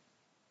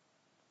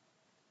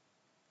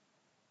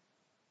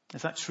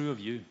 Is that true of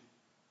you?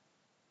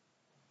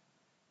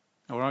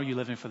 Or are you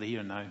living for the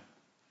here and now?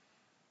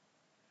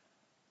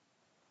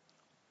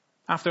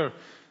 After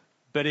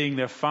burying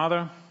their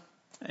father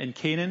in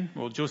Canaan,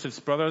 well, Joseph's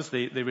brothers,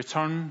 they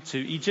return to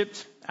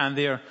Egypt, and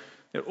they're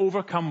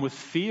overcome with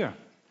fear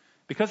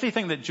because they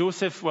think that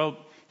Joseph, well,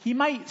 he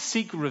might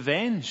seek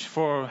revenge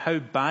for how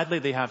badly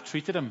they have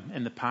treated him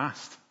in the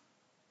past.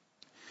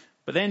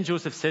 But then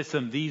Joseph says to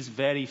them these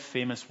very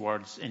famous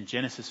words in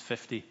Genesis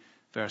 50,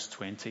 verse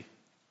 20.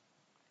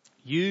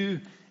 You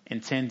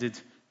intended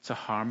to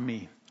harm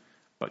me,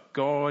 but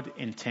God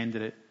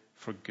intended it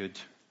for good,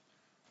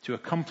 to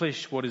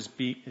accomplish what is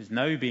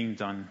now being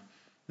done,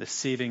 the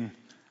saving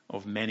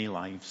of many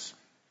lives.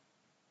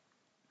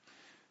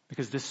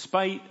 Because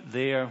despite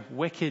their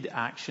wicked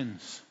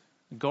actions,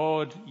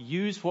 God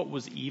used what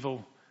was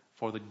evil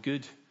for the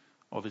good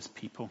of his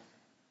people.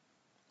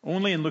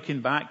 Only in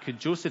looking back could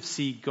Joseph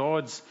see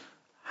God's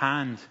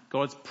hand,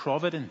 God's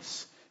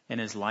providence in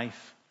his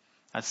life,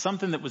 as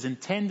something that was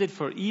intended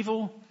for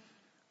evil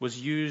was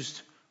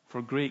used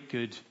for great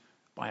good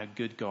by a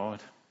good God.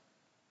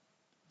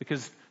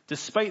 Because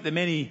despite the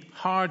many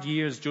hard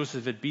years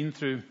Joseph had been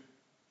through,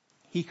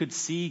 he could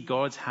see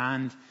God's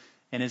hand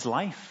in his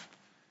life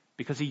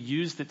because he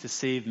used it to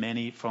save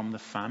many from the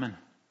famine.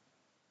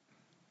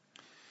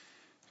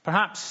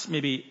 Perhaps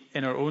maybe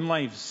in our own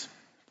lives,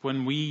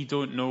 when we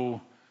don't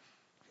know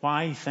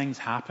why things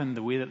happen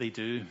the way that they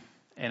do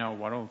in our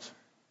world,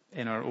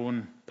 in our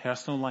own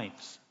personal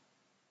lives.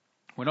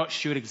 We're not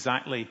sure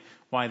exactly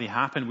why they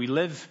happen. We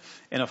live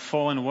in a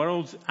fallen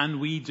world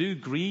and we do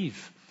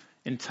grieve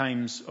in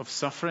times of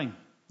suffering,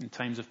 in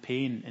times of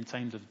pain, in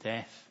times of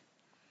death.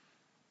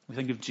 We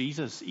think of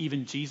Jesus.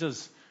 Even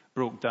Jesus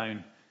broke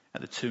down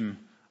at the tomb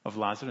of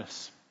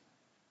Lazarus.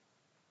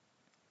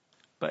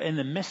 But in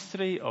the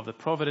mystery of the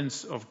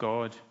providence of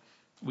God,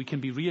 we can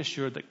be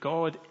reassured that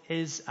God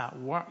is at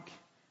work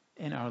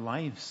in our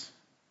lives.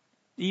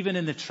 Even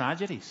in the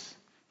tragedies,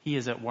 he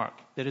is at work.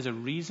 There is a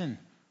reason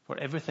for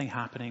everything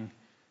happening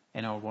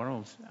in our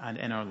world and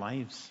in our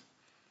lives.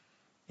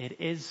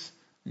 It is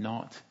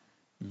not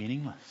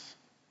meaningless.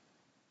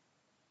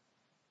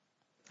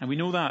 And we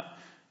know that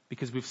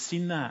because we've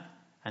seen that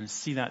and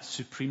see that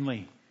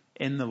supremely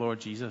in the Lord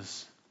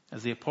Jesus.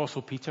 As the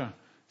Apostle Peter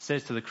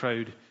says to the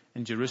crowd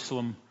in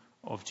Jerusalem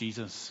of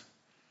Jesus,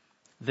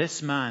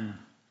 this man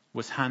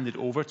was handed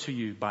over to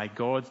you by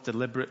God's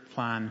deliberate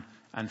plan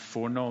and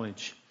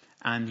foreknowledge,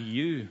 and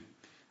you,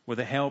 with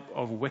the help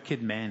of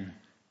wicked men,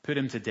 put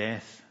him to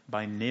death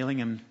by nailing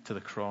him to the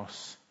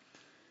cross.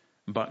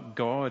 But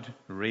God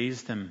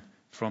raised him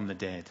from the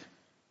dead,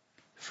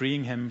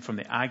 freeing him from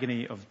the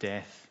agony of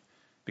death,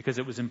 because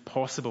it was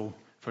impossible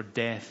for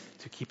death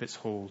to keep its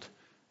hold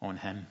on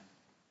him.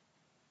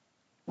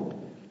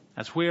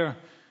 That's where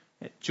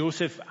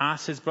Joseph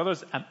asks his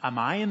brothers, am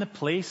I in the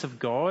place of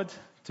God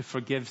to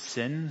forgive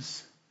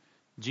sins?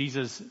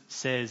 Jesus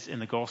says in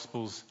the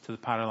Gospels to the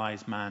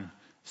paralyzed man,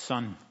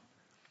 son,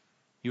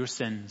 your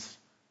sins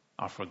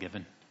are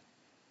forgiven.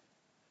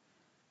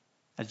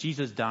 As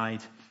Jesus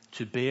died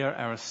to bear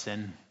our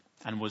sin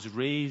and was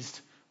raised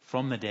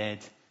from the dead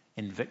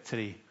in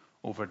victory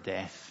over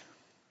death.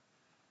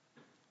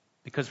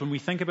 Because when we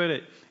think about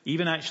it,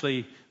 even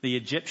actually the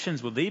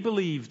Egyptians, well, they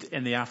believed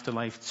in the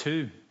afterlife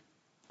too,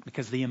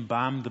 because they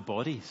embalmed the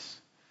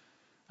bodies.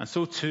 And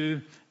so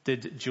too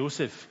did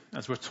Joseph,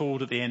 as we're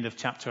told at the end of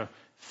chapter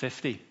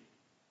 50.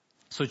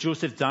 So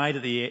Joseph died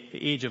at the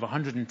age of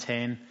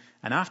 110,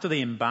 and after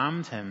they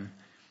embalmed him,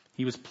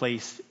 he was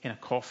placed in a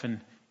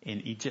coffin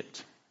in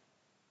Egypt.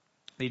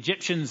 The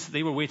Egyptians,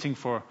 they were waiting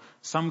for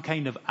some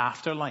kind of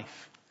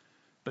afterlife.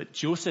 But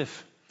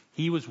Joseph,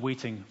 he was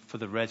waiting for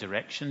the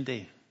resurrection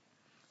day,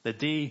 the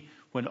day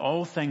when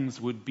all things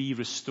would be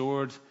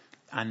restored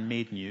and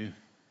made new.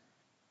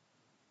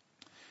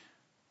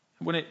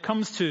 When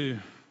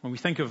we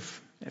think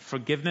of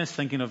forgiveness,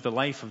 thinking of the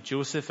life of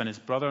Joseph and his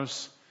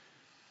brothers,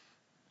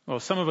 well,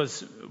 some of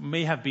us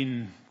may have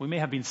been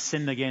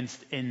sinned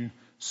against in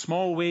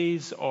small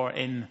ways or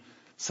in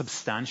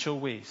substantial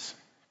ways.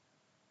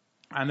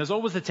 And there's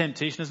always the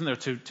temptation, isn't there,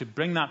 to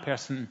bring that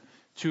person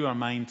to our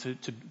mind,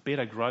 to bear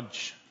a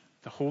grudge,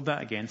 to hold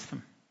that against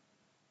them.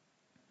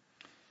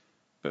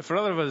 But for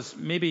other of us,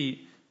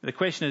 maybe the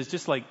question is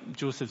just like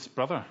Joseph's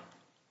brother,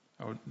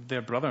 or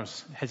their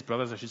brothers, his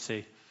brothers, I should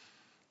say.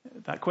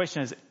 That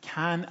question is,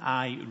 can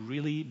I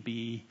really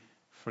be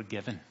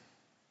forgiven?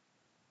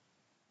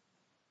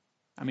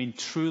 I mean,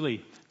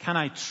 truly, can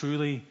I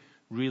truly,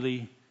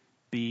 really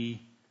be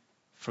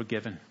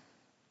forgiven?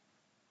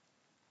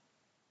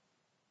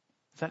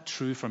 Is that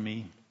true for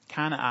me?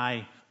 Can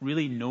I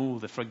really know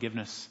the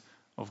forgiveness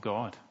of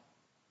God?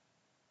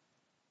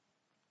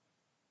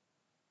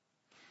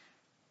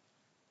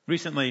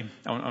 Recently,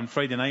 on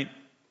Friday night,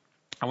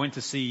 I went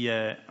to see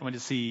a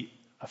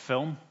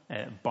film,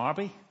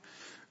 Barbie,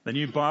 the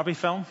new Barbie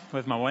film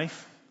with my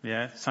wife.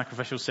 Yeah,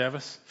 sacrificial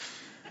service.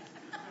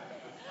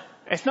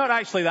 It's not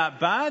actually that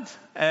bad.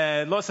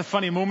 Lots of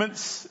funny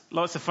moments,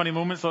 lots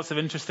of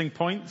interesting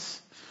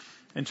points.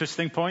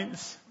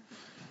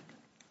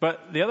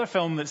 But the other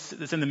film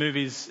that's in the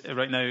movies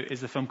right now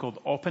is the film called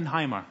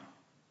Oppenheimer.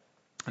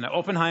 And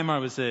Oppenheimer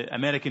was an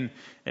American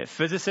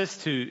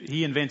physicist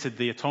he invented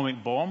the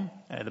atomic bomb,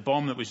 the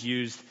bomb that was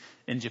used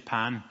in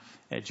Japan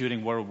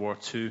during World War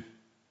II.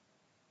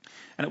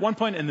 And at one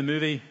point in the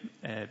movie,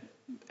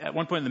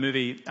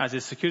 as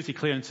his security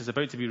clearance is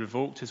about to be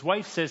revoked, his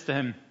wife says to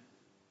him,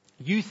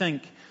 "You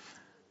think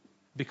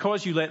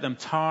because you let them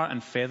tar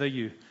and feather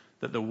you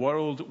that the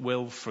world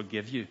will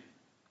forgive you?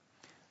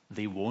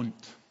 They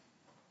won't."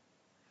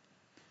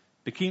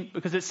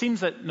 Because it seems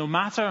that no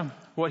matter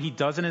what he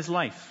does in his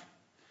life,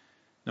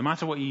 no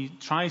matter what he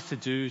tries to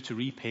do to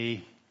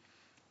repay,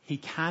 he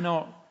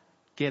cannot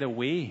get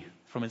away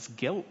from his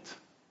guilt.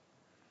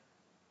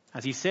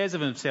 As he says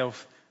of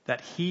himself,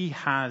 that he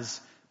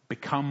has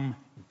become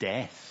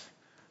death,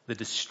 the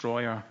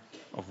destroyer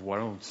of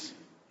worlds.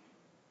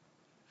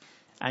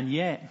 And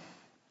yet,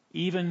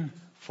 even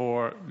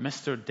for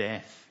Mr.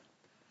 Death,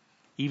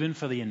 even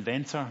for the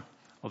inventor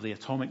of the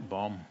atomic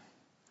bomb,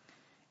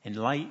 in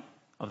light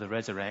of the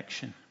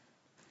resurrection,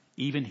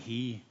 even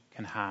he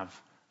can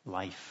have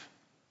life.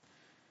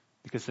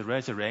 Because the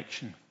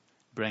resurrection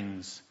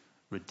brings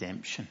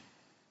redemption.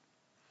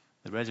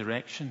 The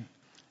resurrection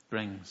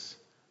brings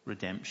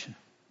redemption.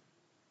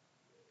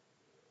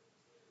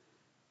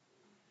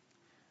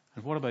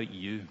 And what about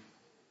you?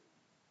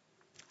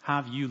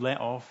 Have you let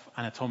off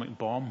an atomic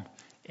bomb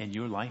in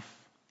your life?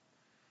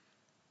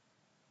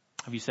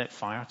 Have you set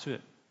fire to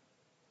it?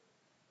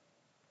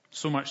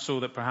 So much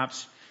so that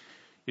perhaps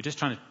you're just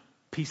trying to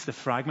piece the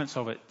fragments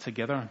of it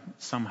together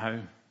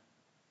somehow.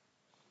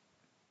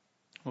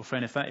 Well,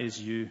 friend, if that is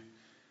you,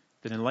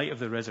 then in light of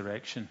the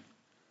resurrection,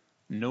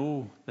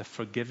 know the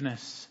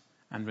forgiveness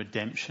and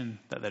redemption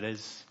that there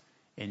is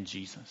in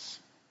Jesus.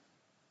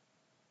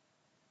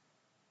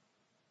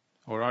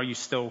 Or are you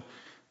still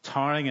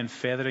tarring and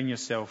feathering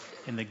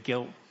yourself in the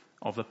guilt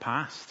of the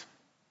past,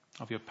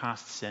 of your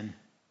past sin?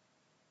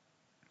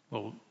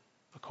 Well,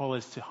 the call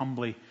is to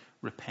humbly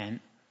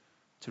repent,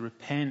 to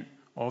repent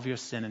of your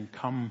sin and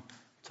come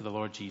to the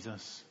Lord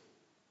Jesus,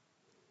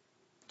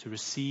 to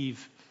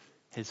receive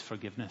his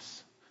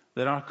forgiveness.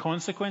 There are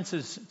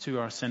consequences to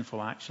our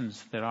sinful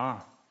actions. There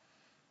are.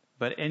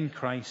 But in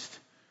Christ,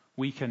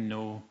 we can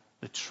know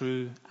the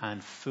true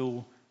and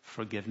full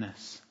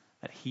forgiveness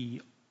that he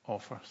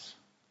offers.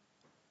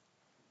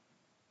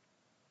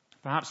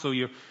 Perhaps though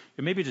you're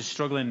maybe just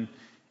struggling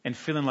and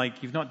feeling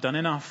like you've not done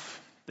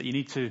enough, that you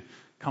need to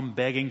come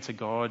begging to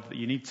God, that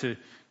you need to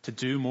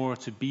do more,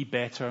 to be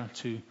better,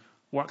 to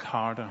work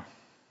harder.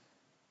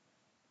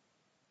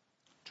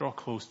 Draw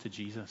close to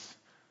Jesus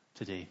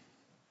today.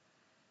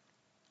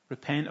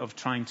 Repent of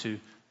trying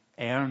to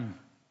earn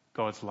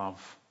God's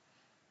love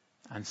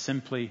and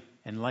simply,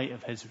 in light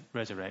of his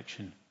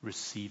resurrection,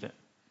 receive it.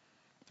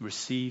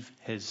 Receive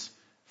his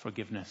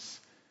forgiveness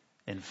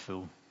in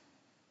full.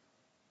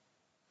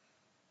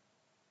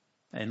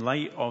 In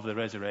light of the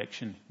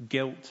resurrection,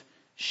 guilt,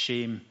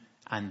 shame,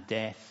 and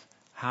death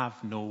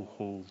have no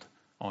hold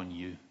on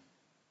you.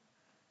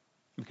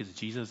 Because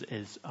Jesus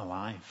is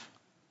alive.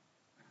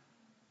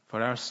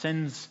 For our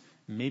sins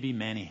may be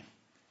many,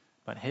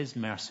 but his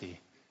mercy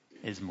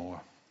is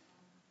more.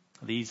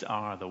 These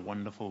are the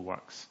wonderful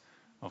works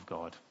of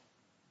God.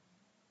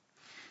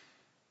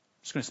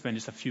 I'm just going to spend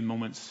just a few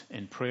moments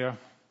in prayer,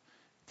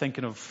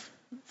 thinking of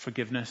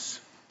forgiveness.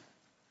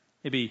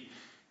 Maybe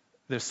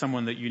there's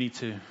someone that you need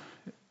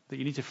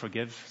to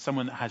forgive,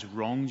 someone that has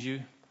wronged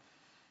you,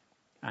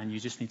 and you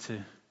just need to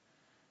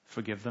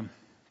forgive them.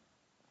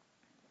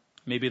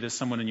 Maybe there's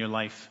someone in your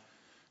life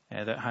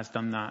that has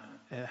done that,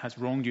 has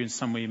wronged you in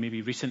some way,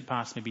 maybe recent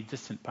past, maybe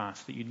distant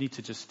past, that you need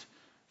to just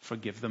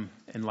forgive them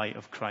in light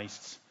of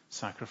Christ's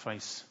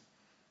sacrifice.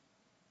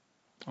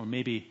 Or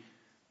maybe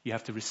you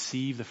have to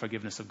receive the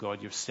forgiveness of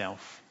God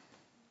yourself.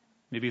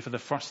 Maybe for the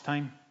first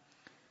time,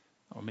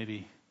 or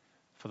maybe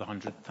for the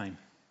 100th time.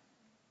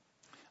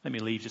 Let me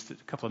leave just a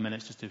couple of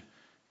minutes just to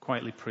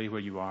quietly pray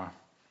where you are,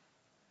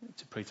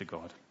 to pray to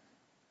God.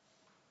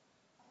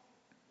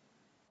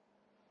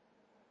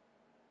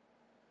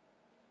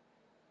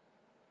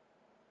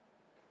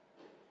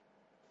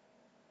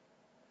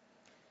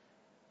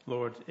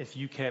 Lord, if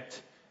you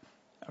kept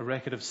a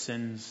record of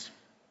sins,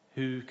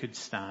 who could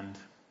stand?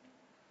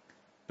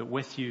 that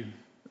with you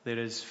there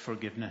is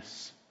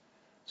forgiveness,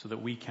 so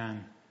that we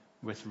can,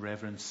 with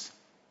reverence,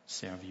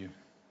 serve you.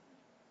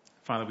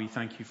 Father, we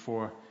thank you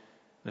for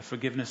the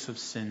forgiveness of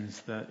sins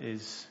that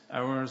is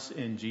ours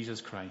in Jesus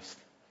Christ,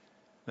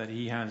 that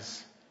he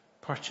has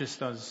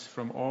purchased us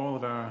from all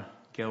of our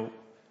guilt,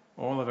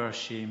 all of our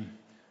shame,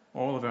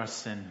 all of our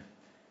sin,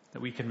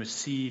 that we can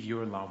receive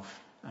your love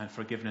and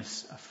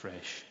forgiveness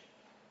afresh.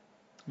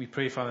 We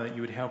pray, Father, that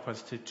you would help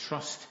us to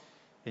trust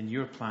in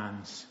your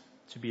plans,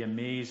 to be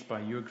amazed by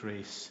your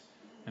grace,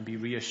 and be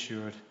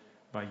reassured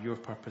by your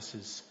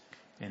purposes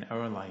in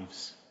our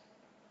lives.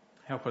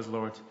 Help us,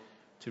 Lord,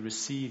 to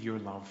receive your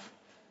love,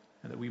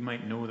 and that we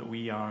might know that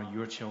we are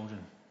your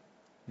children,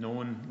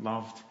 known,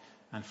 loved,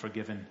 and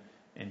forgiven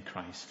in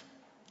Christ.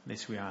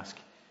 This we ask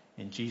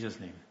in Jesus'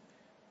 name.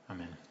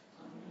 Amen.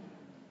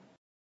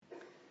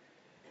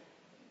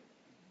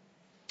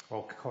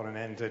 Well, Colin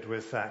ended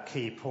with that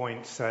key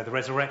point. The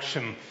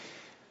resurrection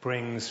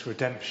brings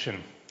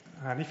redemption.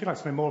 And if you'd like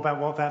to know more about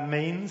what that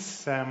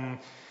means,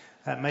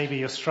 maybe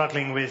you're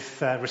struggling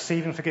with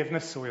receiving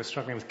forgiveness, or you're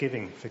struggling with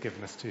giving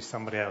forgiveness to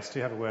somebody else, do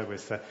have a word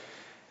with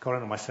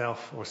Colin or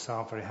myself or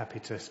Sam. Very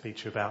happy to speak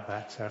to you about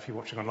that. If you're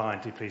watching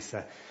online, do please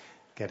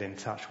get in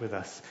touch with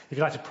us. If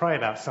you'd like to pray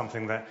about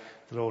something that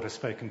the Lord has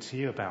spoken to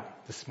you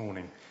about this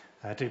morning,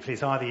 do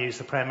please either use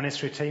the prayer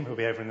ministry team, who'll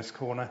be over in this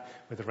corner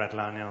with the red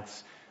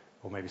lanyards,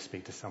 or maybe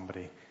speak to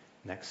somebody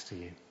next to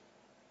you.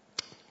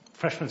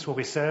 Refreshments will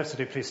be served, so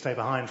do please stay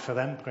behind for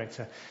them. Great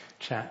to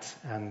chat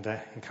and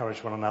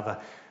encourage one another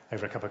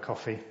over a cup of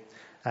coffee.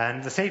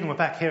 And this evening we're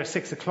back here at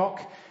 6:00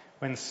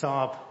 when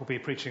Saab will be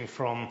preaching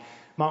from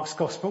Mark's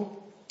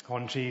Gospel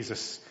on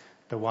Jesus,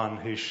 the one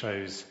who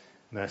shows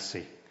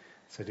mercy.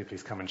 So do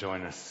please come and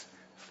join us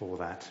for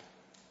that.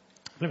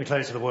 Let me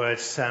close with the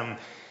words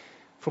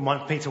from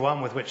 1 Peter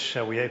 1 with which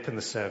we open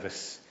the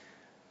service,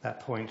 that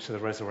point to the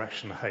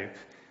resurrection hope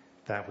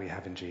that we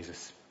have in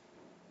Jesus.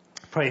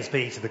 Praise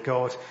be to the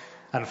God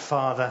and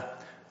Father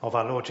of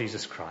our Lord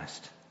Jesus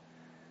Christ.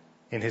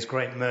 In his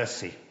great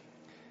mercy,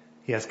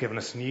 he has given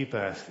us new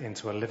birth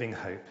into a living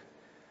hope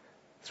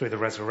through the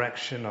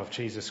resurrection of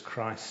Jesus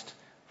Christ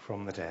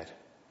from the dead,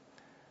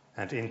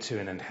 and into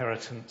an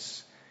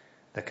inheritance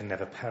that can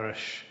never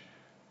perish,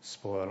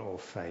 spoil, or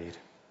fade.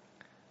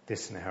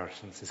 This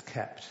inheritance is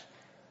kept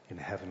in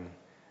heaven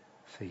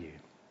for you.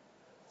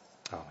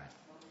 Amen.